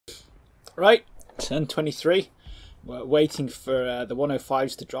Right, turn 23. We're waiting for the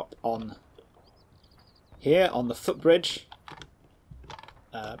 105s to drop on here on the footbridge.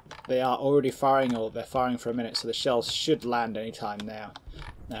 They are already firing, or they're firing for a minute, so the shells should land anytime now.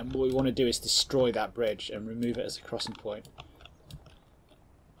 And what we want to do is destroy that bridge and remove it as a crossing point.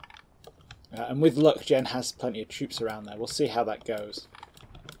 And with luck, Jen has plenty of troops around there. We'll see how that goes.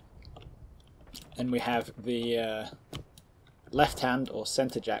 And we have the left hand, or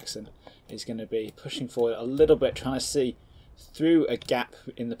centre Jackson, is going to be pushing forward a little bit, trying to see through a gap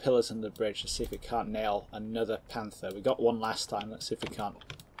in the pillars under the bridge to see if it can't nail another Panther. We got one last time. Let's see if we can't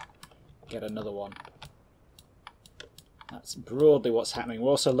get another one. That's broadly what's happening. We're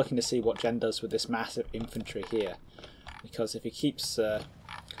also looking to see what Jen does with this massive infantry here, because if he keeps,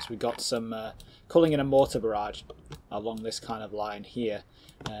 because we got some calling in a mortar barrage along this kind of line here,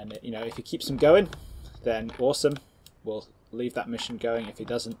 and you know, if he keeps them going, then awesome. We'll leave that mission going. If he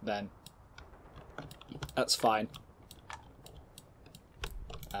doesn't, then that's fine.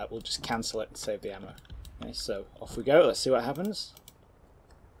 We'll just cancel it and save the ammo. Okay, so off we go. Let's see what happens.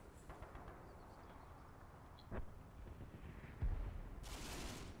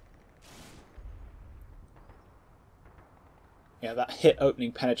 Yeah, that hit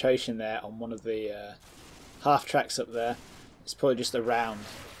opening penetration there on one of the half tracks up there. It's probably just a round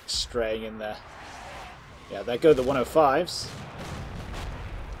straying in there. Yeah, there go the 105s.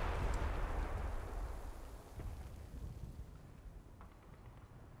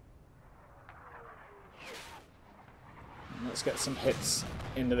 And let's get some hits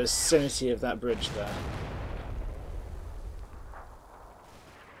in the vicinity of that bridge there.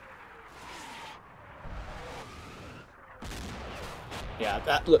 Yeah,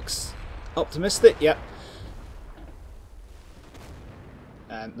 that looks optimistic, yep.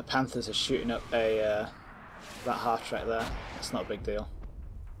 And the Panthers are shooting up a that half track there. That's not a big deal.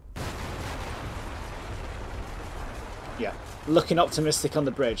 Yeah, looking optimistic on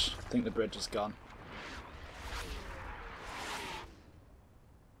the bridge. I think the bridge is gone.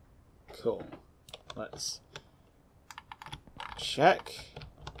 Cool. Let's check.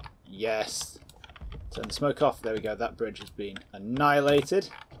 Yes. Turn the smoke off. There we go. That bridge has been annihilated.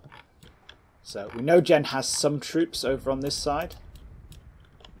 So we know Jen has some troops over on this side.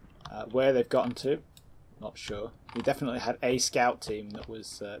 Where they've gotten to, not sure. We definitely had a scout team that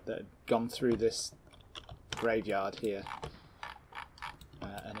was that had gone through this graveyard here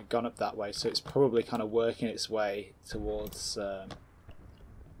and had gone up that way. So it's probably kind of working its way towards the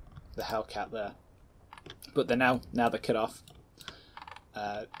Hellcat there. But they're now they're cut off.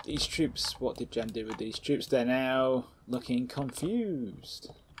 These troops, what did Jen do with these troops? They're now looking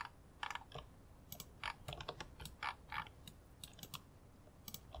confused.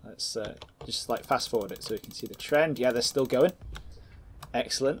 Let's just like fast forward it so we can see the trend. Yeah, they're still going.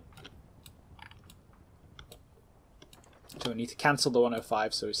 Excellent. So we need to cancel the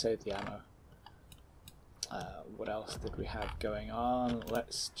 105 so we save the ammo. What else did we have going on?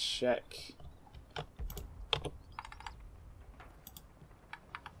 Let's check.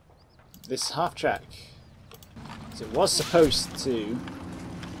 This half track, so it was supposed to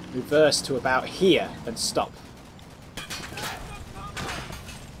reverse to about here and stop.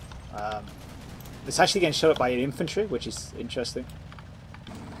 It's actually getting shot up by an infantry, which is interesting.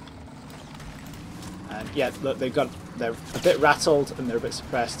 And yeah, look, they're a bit rattled and they're a bit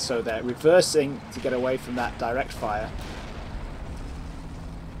suppressed, so they're reversing to get away from that direct fire.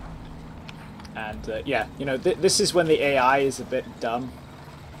 And yeah, you know, this is when the AI is a bit dumb.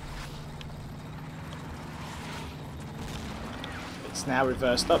 It's now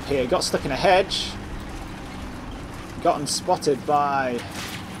reversed up here. Got stuck in a hedge. Gotten spotted by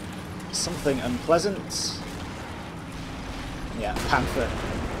something unpleasant. Yeah,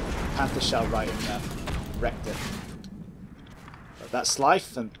 Panther shell right in there. Wrecked it. But that's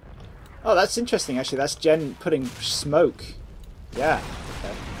life. And oh, that's interesting actually. That's Jen putting smoke. Yeah.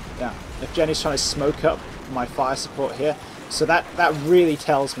 Okay. Yeah. If Jen is trying to smoke up my fire support here, so that really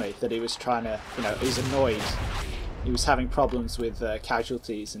tells me that he was trying to, you know, he's annoyed. He was having problems with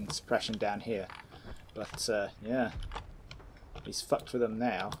casualties and suppression down here. But yeah, he's fucked with them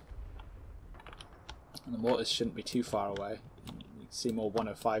now. And the mortars shouldn't be too far away. You can see more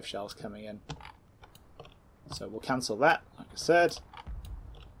 105 shells coming in. So we'll cancel that, like I said.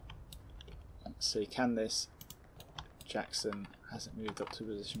 Let's see, can this Jackson hasn't moved up to a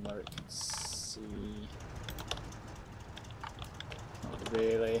position where it can see? Not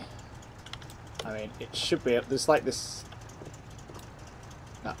really. I mean, it should be up. There's like this.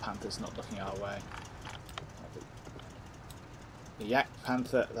 That Panther's not looking our way. The Yak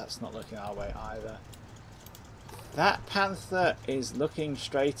Panther, that's not looking our way either. That Panther is looking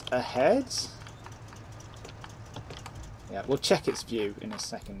straight ahead. Yeah, we'll check its view in a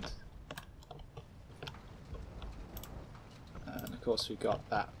second. And of course we've got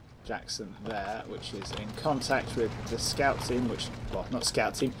that Jackson there, which is in contact with the scout team, which, well, not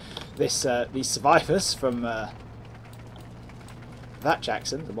scout team, this these survivors from that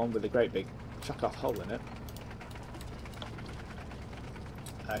Jackson, the one with the great big chuck-off hole in it.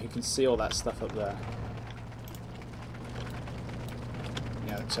 You can see all that stuff up there.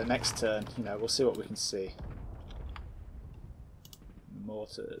 You know, so next turn, you know, we'll see what we can see.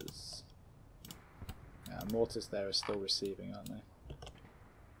 Mortars. Yeah, mortars there are still receiving, aren't they?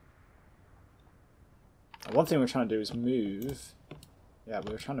 And one thing we're trying to do is move. Yeah,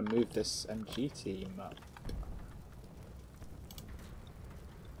 we were trying to move this MG team up,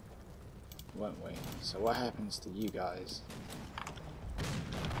 weren't we? So what happens to you guys?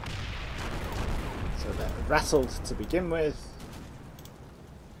 So they're rattled to begin with.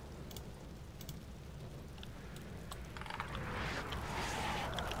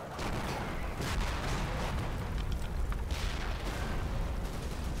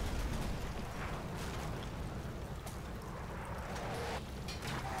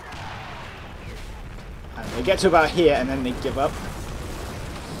 And they get to about here and then they give up.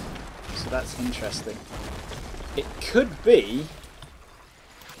 So that's interesting. It could be...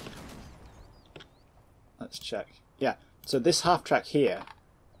 Let's check. Yeah, so this half track here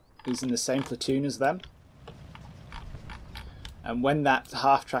is in the same platoon as them. And when that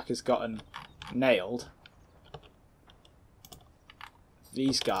half track has gotten nailed,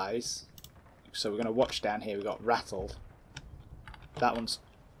 these guys, so we're going to watch down here, we got rattled. That one's,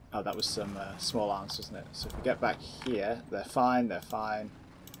 oh, that was some small arms, wasn't it? So if we get back here, they're fine, they're fine.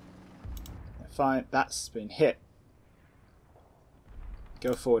 They're fine, that's been hit.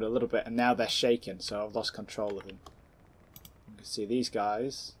 Go forward a little bit, and now they're shaken, so I've lost control of them. You can see these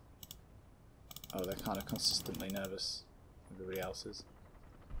guys. Oh, they're kind of consistently nervous. Everybody else is.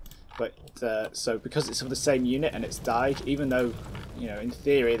 But so because it's of the same unit and it's died, even though, you know, in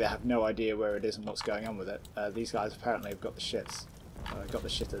theory they have no idea where it is and what's going on with it, these guys apparently have got the shits. Got the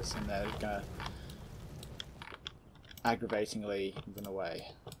shitters, and they're gonna aggravatingly run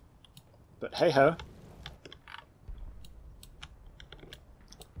away. But hey ho.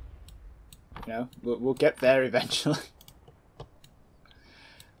 You know, we'll get there eventually.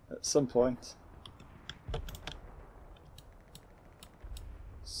 At some point.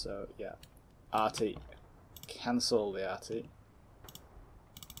 So, yeah. RT. Cancel the RT.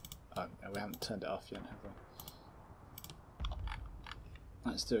 Oh, no, we haven't turned it off yet, have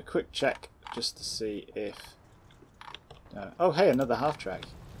we? Let's do a quick check just to see if... oh, hey, another half track.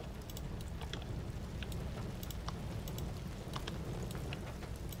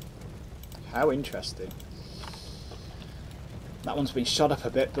 How interesting. That one's been shot up a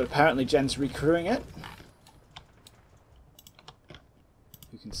bit, but apparently Jen's recrewing it.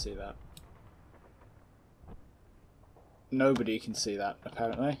 You can see that. Nobody can see that,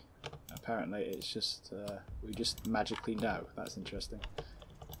 apparently. Apparently it's just, we just magically know. That's interesting.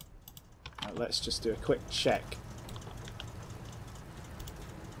 Let's just do a quick check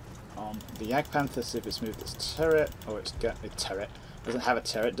on the Jagdpanther, see if it's moved its turret, or its gun. Turret. Doesn't have a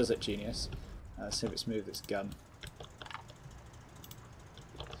turret, does it, genius? See if it's moved its gun.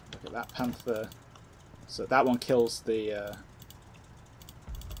 Look at that Panther. So that one kills the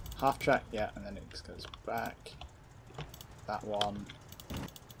half track, yeah, and then it goes back. That one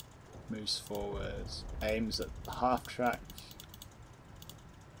moves forwards, aims at the half track.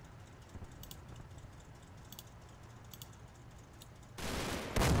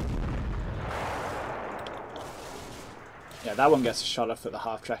 Yeah, that one gets a shot off at the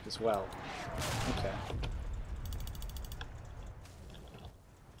half track as well. Okay.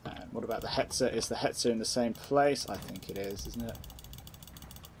 And what about the Hetzer? Is the Hetzer in the same place? I think it is, isn't it?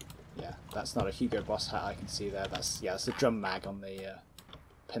 Yeah, that's not a Hugo Boss hat I can see there. That's, yeah, it's a drum mag on the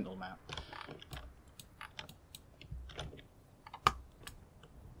pintle mount.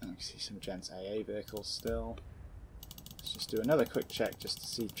 And we can see some Gents AA vehicles still. Let's just do another quick check just to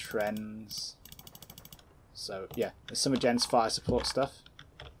see trends. So yeah, there's some of Jen's fire support stuff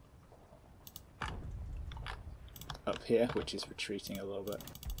up here, which is retreating a little bit.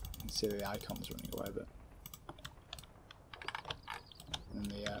 You can see the icons running away a bit. And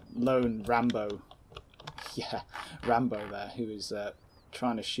the lone Rambo, yeah, Rambo there, who is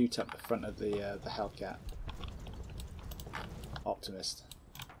trying to shoot up the front of the Hellcat. Optimist.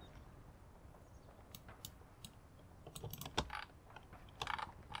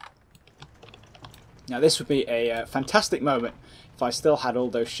 Now this would be a fantastic moment if I still had all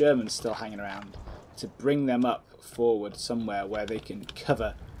those Shermans still hanging around. to bring them up forward somewhere where they can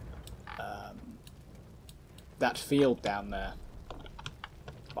cover that field down there.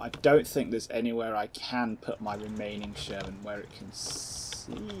 But I don't think there's anywhere I can put my remaining Sherman where it can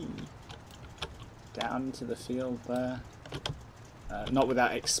see down into the field there. Not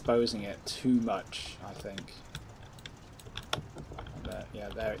without exposing it too much, I think. Yeah,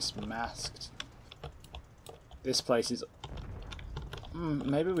 there it's masked. This place is...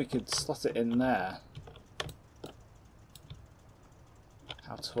 maybe we could slot it in there.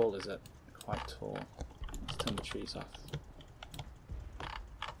 How tall is it? Quite tall. Let's turn the trees off.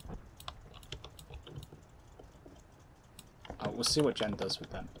 Oh, we'll see what Jen does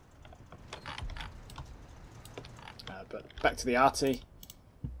with them. But back to the arty.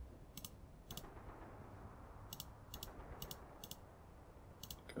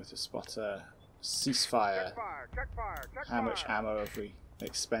 Go to spotter. Ceasefire. Check fire, check fire, check How much fire. ammo have we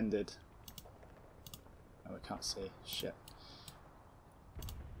expended? Oh, we can't see. Shit.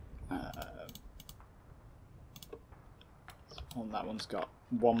 That one's got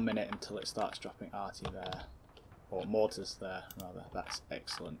 1 minute until it starts dropping arty there. Or mortars there, rather. That's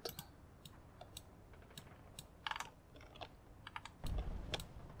excellent.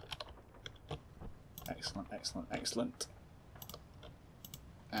 Excellent, excellent, excellent.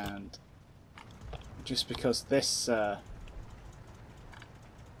 And just because this come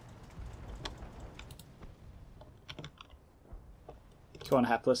on,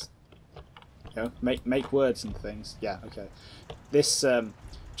 hapless. You know, make words and things. Yeah, okay. This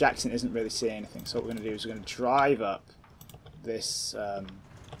Jackson isn't really seeing anything, so what we're going to do is we're going to drive up this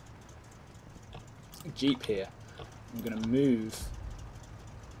Jeep here. I'm going to move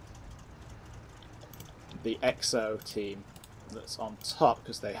the EXO team that's on top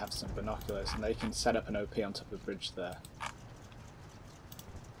because they have some binoculars and they can set up an OP on top of the bridge there.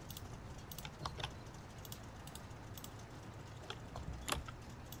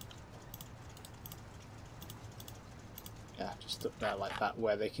 Yeah, just up there like that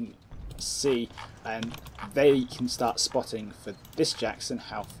where they can see and they can start spotting for this Jackson.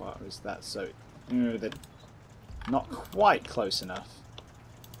 How far is that? So, you know, they're not quite close enough.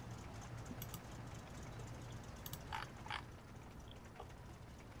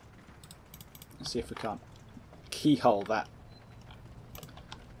 See if we can't keyhole that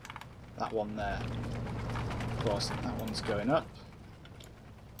one there. Of course, that one's going up.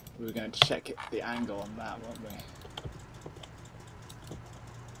 We were going to check the angle on that, weren't we?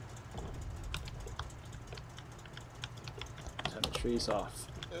 Turn the trees off.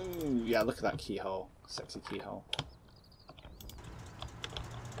 Ooh, yeah, look at that keyhole. Sexy keyhole.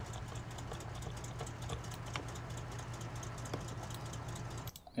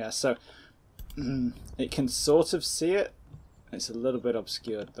 Yeah, so it can sort of see it. It's a little bit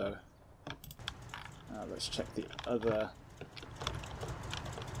obscured though. Let's check the other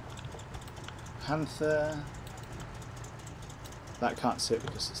Panther. That can't see it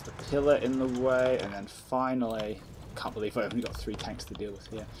because it's the pillar in the way. And then finally, can't believe I've only got 3 tanks to deal with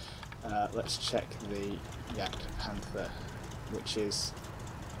here. Let's check the Yak Panther, which is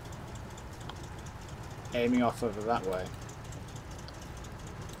aiming off over that way.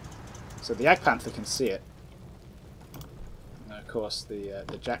 So the Yak Panther can see it. And of course the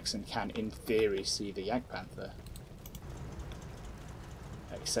Jackson can, in theory, see the Yak Panther.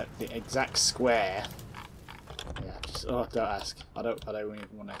 Except the exact square. Yeah, just, oh, don't ask. I don't even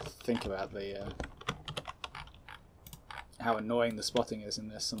want to think about the how annoying the spotting is in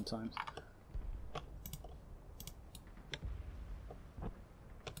this sometimes.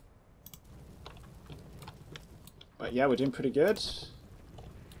 But yeah, we're doing pretty good.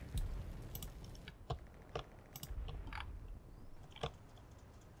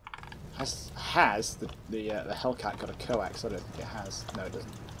 Has the Hellcat got a coax? I don't think it has. No, it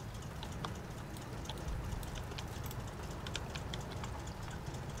doesn't.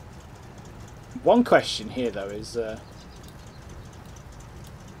 One question here though is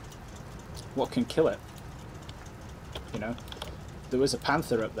what can kill it? You know, there was a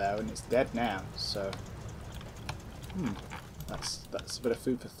Panther up there and it's dead now, so that's a bit of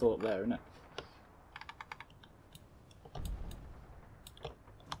food for thought there, isn't it?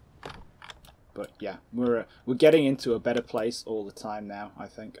 But yeah, we're getting into a better place all the time now. I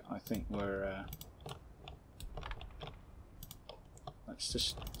think we're. Let's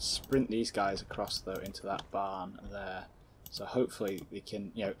just sprint these guys across though into that barn there. So hopefully we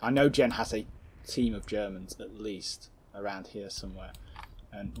can. You know, I know Jen has a team of Germans at least around here somewhere,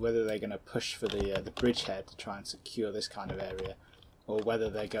 and whether they're going to push for the bridgehead to try and secure this kind of area, or whether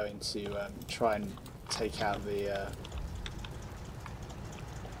they're going to try and take out the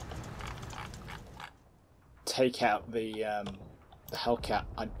take out the Hellcat?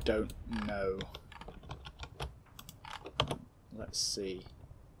 I don't know. Let's see.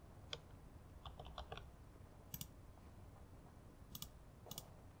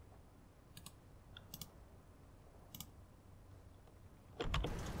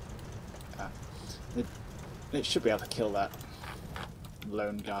 It should be able to kill that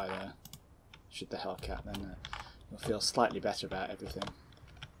lone guy there. Should the Hellcat, then you'll feel slightly better about everything.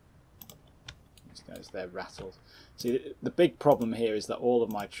 These guys, they're rattled. See, the big problem here is that all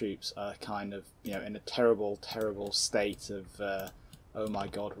of my troops are kind of, you know, in a terrible, terrible state of, oh my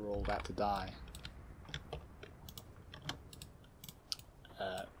god, we're all about to die.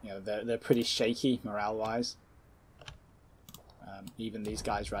 You know, they're pretty shaky morale-wise. Even these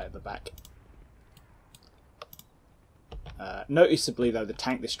guys right at the back. Noticeably, though, the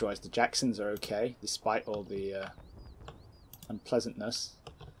tank destroyers, the Jacksons, are okay, despite all the unpleasantness.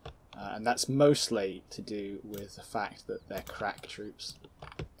 And that's mostly to do with the fact that they're crack troops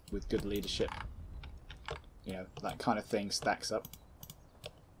with good leadership. You know, that kind of thing stacks up.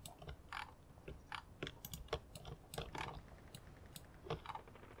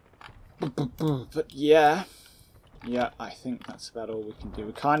 But yeah, I think that's about all we can do.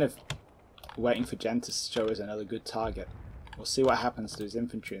 We're kind of waiting for Jen to show us another good target. We'll see what happens to his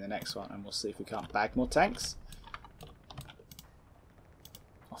infantry in the next one, and we'll see if we can't bag more tanks.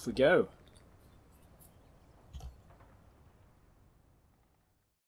 Off we go.